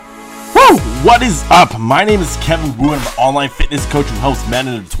What is up? My name is Kevin Wu, and I'm an online fitness coach who helps men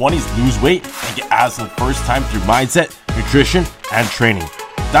in their 20s lose weight and get abs for the first time through mindset, nutrition, and training.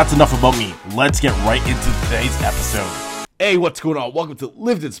 That's enough about me. Let's get right into today's episode. Hey, what's going on? Welcome to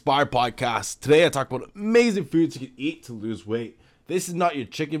Live Inspired Podcast. Today I talk about amazing foods you can eat to lose weight. This is not your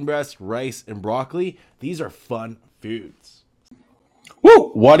chicken breast, rice, and broccoli. These are fun foods. Woo!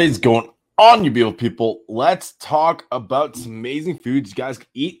 What is going on, you beautiful people? Let's talk about some amazing foods you guys can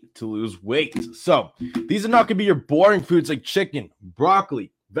eat to lose weight. So, these are not going to be your boring foods like chicken,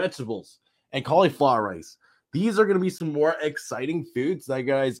 broccoli, vegetables, and cauliflower rice. These are going to be some more exciting foods that you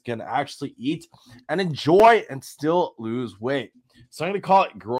guys can actually eat and enjoy and still lose weight. So, I'm going to call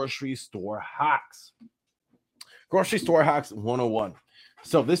it grocery store hacks. Grocery store hacks 101.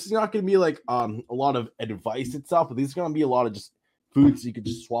 So, this is not going to be like a lot of advice itself, but these are going to be a lot of just foods you could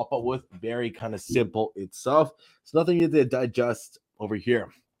just swap out with. Very kind of simple itself. So nothing you need to digest over here.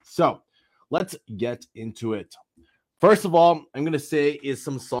 So let's get into it. First of all, I'm going to say is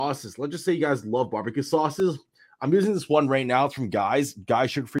some sauces. Let's just say you guys love barbecue sauces. I'm using this one right now. It's from Guys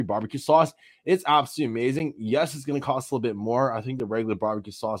sugar-free barbecue sauce. It's absolutely amazing. Yes, it's going to cost a little bit more. I think the regular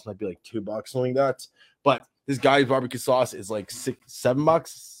barbecue sauce might be like $2, something like that. But this Guys barbecue sauce is like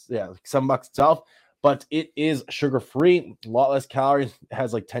 $7. Yeah, like $7 itself. But it is sugar-free, a lot less calories. It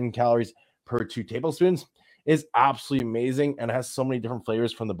has like 10 calories per 2 tablespoons. It's absolutely amazing, and it has so many different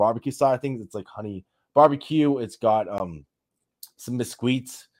flavors from the barbecue side of things. It's like honey barbecue. It's got some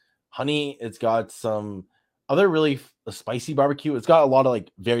mesquite honey. It's got some other really spicy barbecue. It's got a lot of like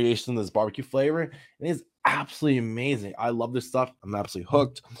variation in this barbecue flavor, and it's absolutely amazing. I love this stuff. I'm absolutely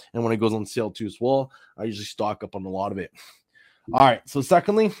hooked, and when it goes on sale too as well, I usually stock up on a lot of it. All right, so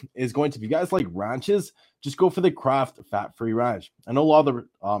secondly is going to be, you guys like ranches, just go for the Kraft fat-free ranch. I know a lot of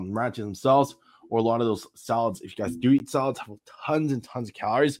the ranches themselves, or a lot of those salads, if you guys do eat salads, have tons and tons of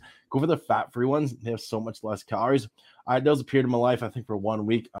calories. Go for the fat-free ones. They have so much less calories. I had those a period in my life, I think for 1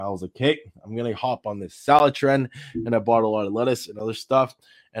 week, I was like, hey, I'm going to hop on this salad trend, and I bought a lot of lettuce and other stuff,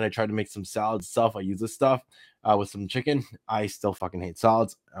 and I tried to make some salad stuff. I use this stuff with some chicken. I still fucking hate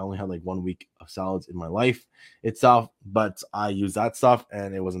salads. I only had like 1 week of salads in my life itself, but I used that stuff,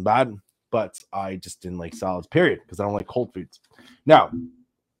 and it wasn't bad, but I just didn't like salads, period, because I don't like cold foods. Now,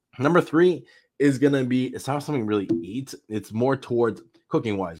 number 3 is going to be, it's not something really eat. It's more towards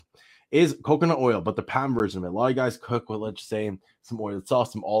cooking-wise. Is coconut oil, but the Pam version of it. A lot of guys cook with, let's say, some oil itself,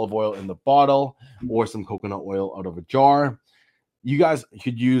 some olive oil in the bottle, or some coconut oil out of a jar. You guys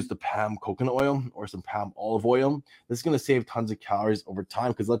could use the Pam coconut oil or some Pam olive oil. This is going to save tons of calories over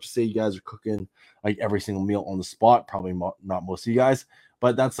time, because let's just say you guys are cooking like every single meal on the spot. Probably not most of you guys,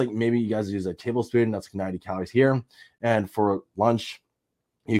 but that's like maybe you guys use a tablespoon. That's like 90 calories here. And for lunch,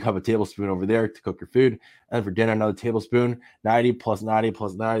 you have a tablespoon over there to cook your food. And for dinner, another tablespoon. 90 plus 90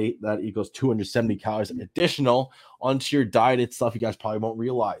 plus 90, that equals 270 calories additional onto your diet itself. You guys probably won't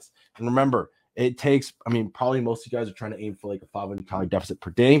realize. And remember, it takes, probably most of you guys are trying to aim for like a 500 calorie deficit per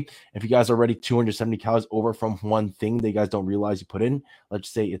day. If you guys are already 270 calories over from one thing that you guys don't realize you put in, let's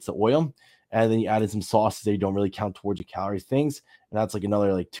say it's the oil, and then you add in some sauces that you don't really count towards your calories things, and that's like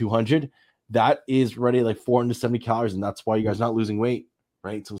another like 200. That is already like 470 calories, and that's why you guys are not losing weight,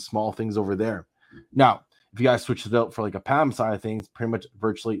 right? Some small things over there. Now, if you guys switch it out for like a Pam side of things, pretty much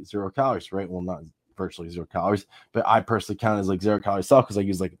virtually 0 calories, right? Well, not virtually 0 calories, but I personally count it as like 0 calories itself, because I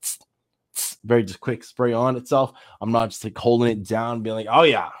use like very just quick spray on itself. I'm not just like holding it down, being like, oh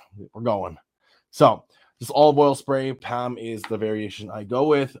yeah, we're going. So just olive oil spray. Pam is the variation I go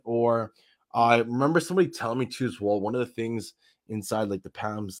with. Or I remember somebody telling me too as well, one of the things inside like the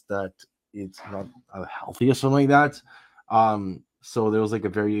Pams that it's not healthy or something like that. So there was like a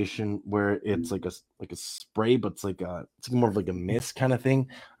variation where it's like a spray, but it's like more of like a mist kind of thing.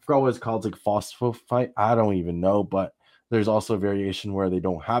 I forgot what it's called. It's like phosphophyte. I don't even know, but there's also a variation where they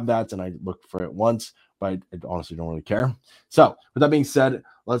don't have that, and I looked for it once, but I honestly don't really care. So with that being said,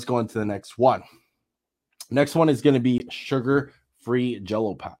 let's go into the next one. Next one is going to be sugar-free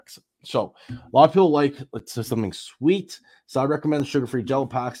Jello packs. So a lot of people like, let's say, something sweet. So I recommend sugar-free Jello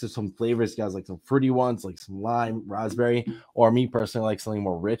packs. There's some flavors. You guys like some fruity ones, like some lime, raspberry, or me personally like something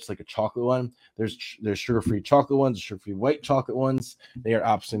more rich, like a chocolate one. There's sugar-free chocolate ones, sugar-free white chocolate ones. They are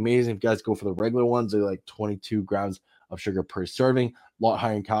absolutely amazing. If you guys go for the regular ones, they're like 22 grams of sugar per serving, a lot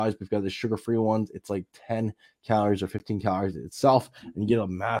higher in calories. But if you got the sugar-free ones, it's like 10 calories or 15 calories itself, and you get a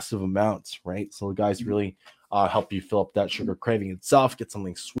massive amounts, right? So guys really help you fill up that sugar craving itself, get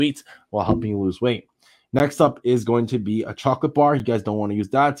something sweet while helping you lose weight. Next up is going to be a chocolate bar. You guys don't want to use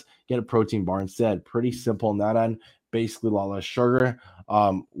that. Get a protein bar instead. Pretty simple on that end. Basically a lot less sugar,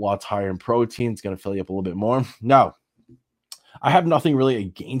 lots higher in protein. It's going to fill you up a little bit more. Now, I have nothing really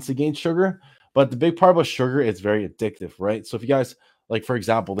against sugar, but the big part about sugar is very addictive, right? So if you guys like, for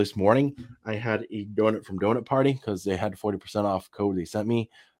example, this morning I had a donut from Donut Party because they had 40% off code they sent me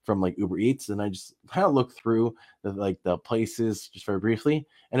from like Uber Eats, and I just kind of looked through the places just very briefly,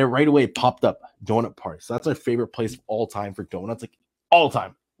 and it right away popped up Donut Party. So that's my favorite place of all time for donuts, like all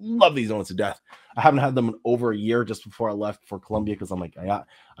time. Love these donuts to death. I haven't had them in over a year just before I left for Colombia because I'm like,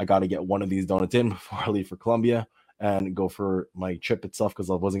 I got to get one of these donuts in before I leave for Colombia and go for my trip itself because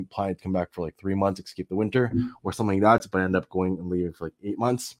I wasn't planning to come back for like 3 months, escape the winter or something like that. But I ended up going and leaving for like 8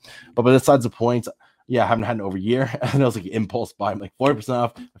 months. But besides the point, yeah, I haven't had it over a year. And it was like an impulse buy. I'm like 40%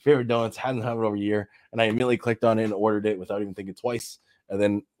 off my favorite donuts, hadn't had it over a year. And I immediately clicked on it and ordered it without even thinking twice. And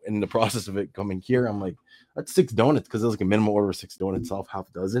then in the process of it coming here, I'm like, that's 6 donuts because it was like a minimum order of 6 donuts off half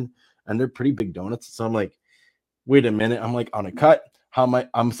a dozen. And they're pretty big donuts. So I'm like, wait a minute. I'm like on a cut. How am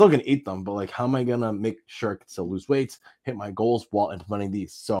I'm still gonna eat them, but like how am I gonna make sure I can still lose weight, hit my goals while implementing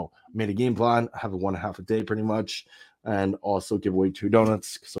these? So I made a game plan, I have 1.5 a day pretty much, and also give away 2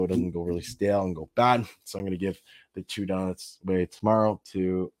 donuts so it doesn't go really stale and go bad. So I'm gonna give the 2 donuts away tomorrow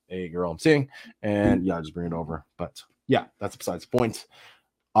to a girl I'm seeing, and yeah, just bring it over. But yeah, that's besides the point.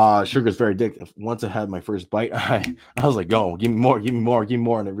 Sugar is very addictive. Once I had my first bite, I was like, "Go, give me more, give me more, give me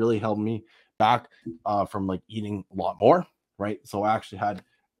more," and it really held me back from like eating a lot more. Right, so I actually had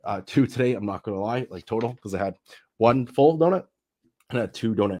 2 today. I'm not gonna lie, like total, because I had 1 full donut and I had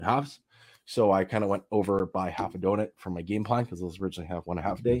 2 donut halves. So I kind of went over by half a donut from my game plan because it was originally have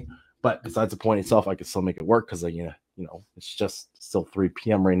 1.5 a day. But besides the point itself, I could still make it work because it's just still 3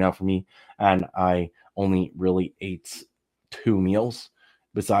 p.m. right now for me, and I only really ate 2 meals.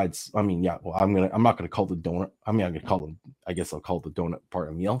 Besides, I mean, yeah, well, I'm not gonna call the donut. I mean, I'm gonna call them. I guess I'll call the donut part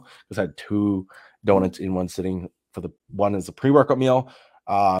a meal because I had 2 donuts in one sitting. For the one is a pre-workout meal.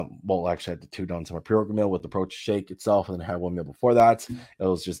 Well, actually, I had the 2 donuts in my pre-workout meal with the protein shake itself, and then I had 1 meal before that. It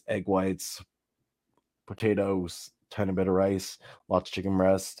was just egg whites, potatoes, tiny bit of rice, lots of chicken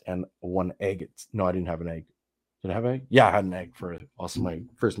breast, and 1 egg. No, I didn't have an egg. Did I have an egg? Yeah, I had an egg for also my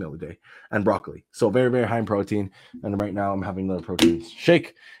first meal of the day, and broccoli. So very, very high in protein. And right now I'm having the protein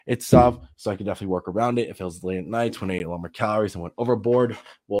shake itself, so I can definitely work around it. If it was late at night when I ate a lot more calories and went overboard,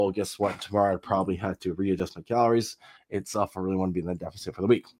 well, guess what? Tomorrow I'd probably have to readjust my calories itself. I really want to be in the deficit for the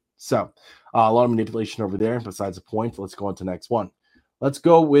week. So a lot of manipulation over there. Besides the point, let's go on to the next one. Let's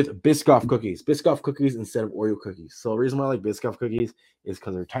go with Biscoff cookies. Biscoff cookies instead of Oreo cookies. So the reason why I like Biscoff cookies is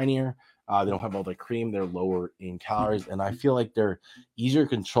because they're tinier. They don't have all the cream. They're lower in calories, and I feel like they're easier to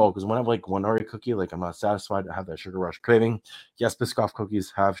control because when I have like 1 Oreo cookie, like I'm not satisfied. I have that sugar rush craving. Yes, Biscoff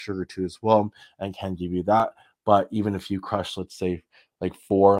cookies have sugar too as well and can give you that. But even if you crush, let's say like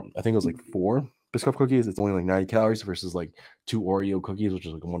 4, I think it was like 4 Biscoff cookies, it's only like 90 calories versus like 2 Oreo cookies, which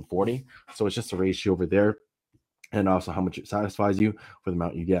is like 140. So it's just a ratio over there, and also how much it satisfies you for the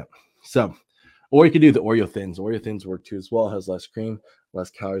amount you get. So, or you could do the Oreo Thins. Oreo Thins work too as well. It has less cream, less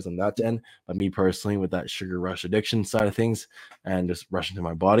calories on that end. But me personally, with that sugar rush addiction side of things and just rushing to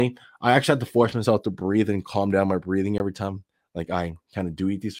my body, I actually had to force myself to breathe and calm down my breathing every time. Like I kind of do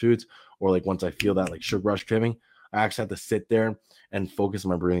eat these foods, or like once I feel that like sugar rush craving, I actually have to sit there and focus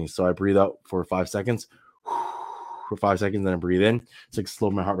on my breathing. So I breathe out for 5 seconds, for 5 seconds, then I breathe in. It's like slow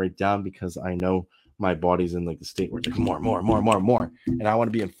my heart rate down because I know my body's in like the state where it's like more, and I want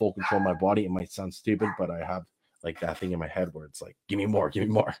to be in full control of my body. It might sound stupid, but I have like that thing in my head where it's like, give me more. I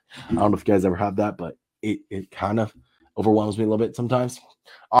don't know if you guys ever have that, but it kind of overwhelms me a little bit sometimes.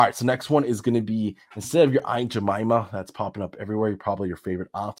 All right, so next one is going to be, instead of your Aunt Jemima that's popping up everywhere, probably your favorite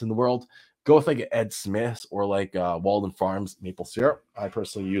aunt in the world, go with like an Ed Smith or like Walden Farms maple syrup. I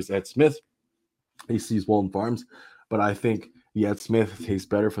personally use Ed Smith. I used to use Walden Farms, but I think the Ed Smith tastes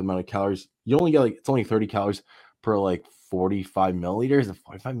better for the amount of calories. You only get like, it's only 30 calories per like 45 milliliters, and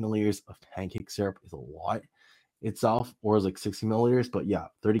 45 milliliters of pancake syrup is a lot itself, or is like 60 milliliters. But yeah,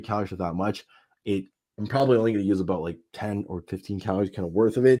 30 calories for that much. I'm probably only going to use about like 10 or 15 calories kind of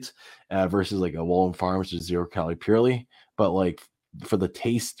worth of it versus like a Walden Farms, which is 0 calorie purely. But like for the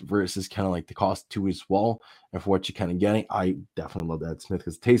taste versus kind of like the cost too as well, and for what you're kind of getting, I definitely love that Smith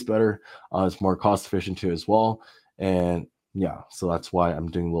because it tastes better. It's more cost efficient too as well. And yeah, so that's why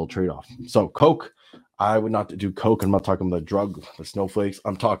I'm doing a little trade-off. So Coke, I would not do Coke. I'm not talking about the drug, the snowflakes.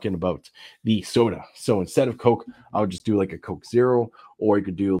 I'm talking about the soda. So instead of Coke, I would just do like a Coke Zero, or you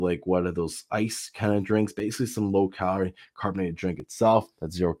could do like one of those ice kind of drinks, basically some low-calorie carbonated drink itself.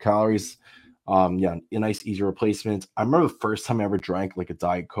 That's 0 calories. Yeah, a nice, easy replacement. I remember the first time I ever drank like a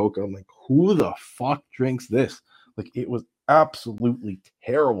Diet Coke. I'm like, who the fuck drinks this? Like, it was absolutely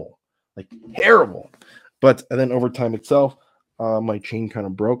terrible. Like, terrible. But and then over time itself, my chain kind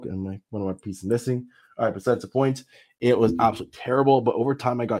of broke and one of my pieces missing. All right, besides the point, It was absolutely terrible, but over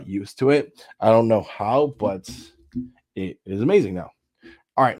time I got used to it. I don't know how, but it is amazing now.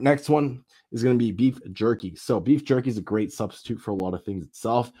 All right, next one is going to be beef jerky. So beef jerky is a great substitute for a lot of things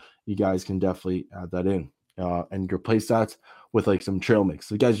itself. You guys can definitely add that in and replace that with like some trail mix.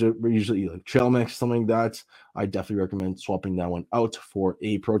 So you guys usually eat like trail mix, something like that. I definitely recommend swapping that one out for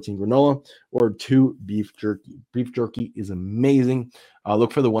a protein granola or 2 beef jerky. Beef jerky is amazing.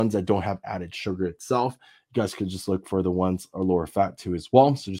 Look for the ones that don't have added sugar itself. You guys could just look for the ones are lower fat too as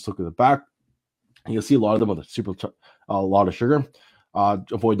well. So just look at the back. And you'll see a lot of them with a lot of sugar.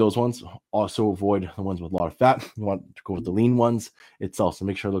 Avoid those ones. Also avoid the ones with a lot of fat. You want to go with the lean ones itself. So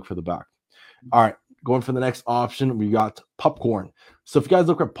make sure to look for the back. All right, going for the next option, we got popcorn. So if you guys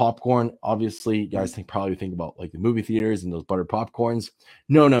look at popcorn, obviously you guys probably think about like the movie theaters and those buttered popcorns.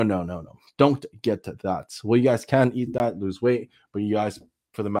 No. Don't get to that. Well, you guys can eat that, lose weight, but you guys,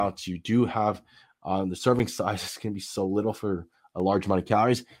 for the amounts you do have, the serving size is going to be so little for a large amount of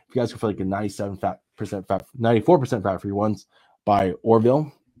calories. If you guys go for like a 94% fat-free ones by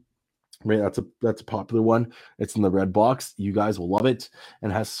Orville, right? That's a popular one. It's in the red box. You guys will love it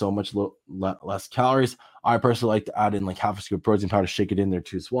and has so much less calories. I personally like to add in like half a scoop of protein powder, shake it in there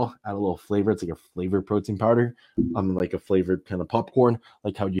too as well. Add a little flavor. It's like a flavored protein powder, like a flavored kind of popcorn,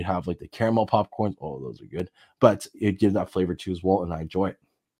 like how you have like the caramel popcorns. Oh, those are good, but it gives that flavor too as well, and I enjoy it.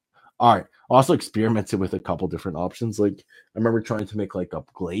 All right. Also experimented with a couple different options. Like I remember trying to make like a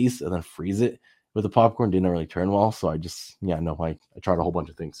glaze and then freeze it with the popcorn. Didn't really turn well. So I tried a whole bunch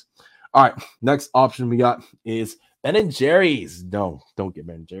of things. All right. Next option we got is Ben and Jerry's. No, don't get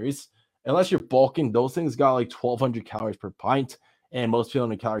Ben and Jerry's. Unless you're bulking, those things got like 1,200 calories per pint. And most people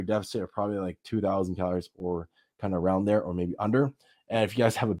in a calorie deficit are probably like 2,000 calories or kind of around there or maybe under. And if you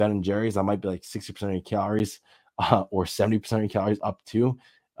guys have a Ben and Jerry's, that might be like 60% of your calories or 70% of your calories up to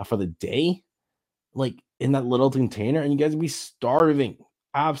for the day, like in that little container, and you guys will be starving,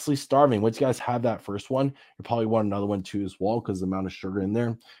 absolutely starving. Once you guys have that first one, you probably want another one too as well, because the amount of sugar in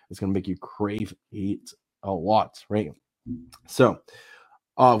there is going to make you crave it a lot, right? So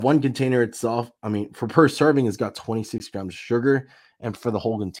one container itself, I mean, for per serving, it's got 26 grams of sugar, and for the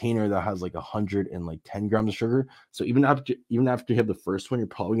whole container, that has like 110 grams of sugar. So even after you have the first one, you're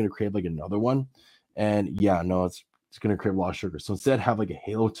probably going to crave like another one. And yeah, no, it's going to crave a lot of sugar. So instead, have like a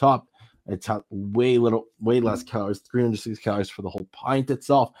halo top. It's way less calories, 360 calories for the whole pint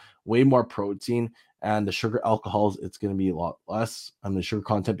itself, way more protein. And the sugar alcohols, it's going to be a lot less on the sugar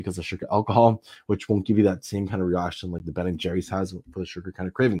content because of sugar alcohol, which won't give you that same kind of reaction like the Ben and Jerry's has for the sugar kind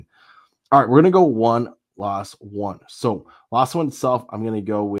of craving. All right, we're going to go one last one. So last one itself, I'm going to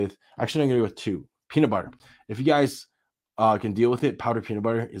go with two. Peanut butter. If you guys can deal with it, powdered peanut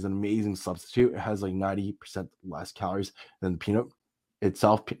butter is an amazing substitute. It has like 90% less calories than the peanut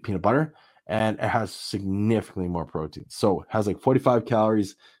itself, peanut butter, and it has significantly more protein. So it has like 45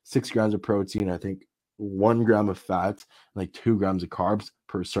 calories, 6 grams of protein, I think 1 gram of fat, like 2 grams of carbs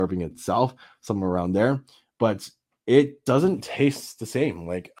per serving itself, somewhere around there. But it doesn't taste the same.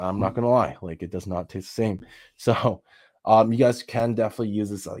 Like, I'm not gonna lie, like it does not taste the same. So you guys can definitely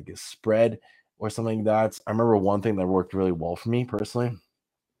use this like a spread or something like that. I remember one thing that worked really well for me personally,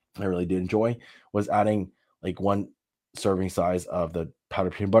 I really did enjoy, was adding like one serving size of the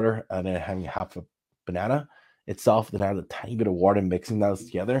powdered peanut butter and then having half a banana itself, then add a tiny bit of water, mixing those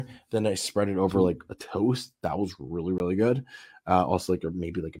together. Then I spread it over like a toast. That was really, really good. Also, like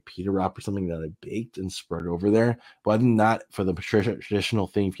maybe like a pita wrap or something that I baked and spread over there. But other than that, for the traditional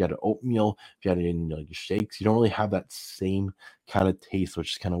thing, if you had an oatmeal, if you had it in like shakes, you don't really have that same kind of taste,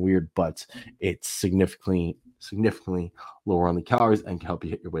 which is kind of weird, but it's significantly lower on the calories and can help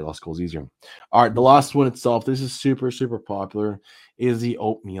you hit your weight loss goals easier. All right, the last one itself, this is super, super popular, is the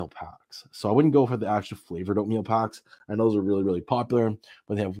oatmeal packs. So I wouldn't go for the actual flavored oatmeal packs. I know those are really, really popular,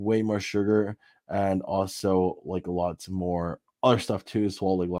 but they have way more sugar and also like a lot more other stuff too as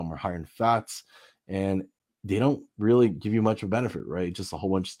well, like a lot more higher in fats. And they don't really give you much of a benefit, right? Just a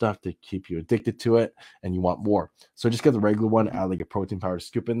whole bunch of stuff to keep you addicted to it and you want more. So just get the regular one, add like a protein powder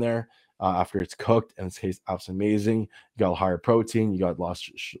scoop in there after it's cooked, and it tastes absolutely amazing. You got higher protein, you got a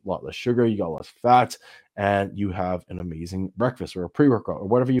lot less sugar, you got less fat, and you have an amazing breakfast or a pre-workout or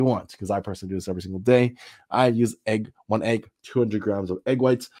whatever you want. Because I personally do this every single day. I use one egg, 200 grams of egg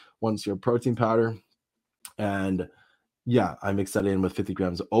whites, 1 your protein powder, and yeah, I mix that in with 50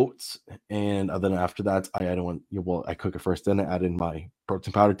 grams of oats, and then after that, I cook it first. Then I add in my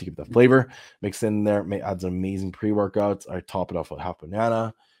protein powder to give the flavor. Mix in there, add some amazing pre-workouts. I top it off with half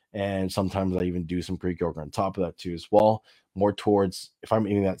banana, and sometimes I even do some pre-workout on top of that too as well. More towards if I'm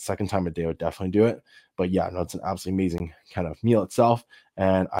eating that second time a day, I would definitely do it. But yeah, no, it's an absolutely amazing kind of meal itself,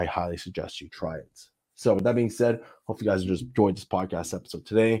 and I highly suggest you try it. So with that being said, hope you guys just enjoyed this podcast episode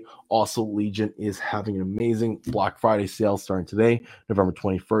today. Also, Legion is having an amazing Black Friday sale starting today, November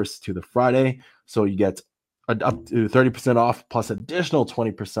 21st to the Friday. So you get up to 30% off plus additional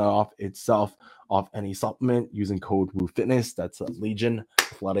 20% off itself off any supplement using code WooFitness. That's at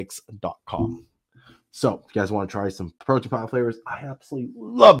legionathletics.com. So if you guys want to try some protein powder flavors, I absolutely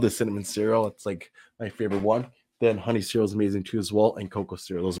love the cinnamon cereal. It's like my favorite one. Then honey cereal is amazing too as well, and cocoa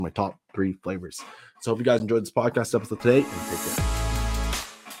cereal. Those are my top 3 flavors. So hope you guys enjoyed this podcast episode today, and take care.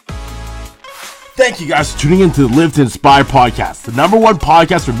 Thank you guys for tuning in to the Live to Inspire podcast, the #1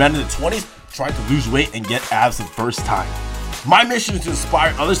 podcast for men in the 20s trying to lose weight and get abs for the first time. My mission is to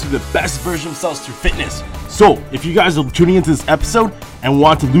inspire others to be the best version of themselves through fitness. So if you guys are tuning into this episode and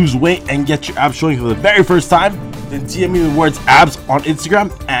want to lose weight and get your abs showing for the very first time, then DM me the words abs on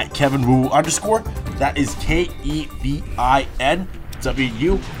Instagram at KevinWoo_. That is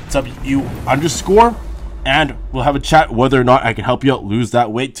KEVINWW_. And we'll have a chat whether or not I can help you out lose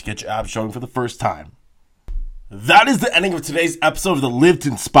that weight to get your abs showing for the first time. That is the ending of today's episode of the Live to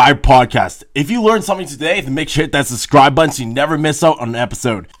Inspire podcast. If you learned something today, then make sure to hit that subscribe button so you never miss out on an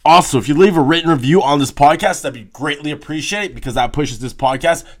episode. Also, if you leave a written review on this podcast, that'd be greatly appreciated because that pushes this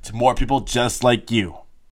podcast to more people just like you.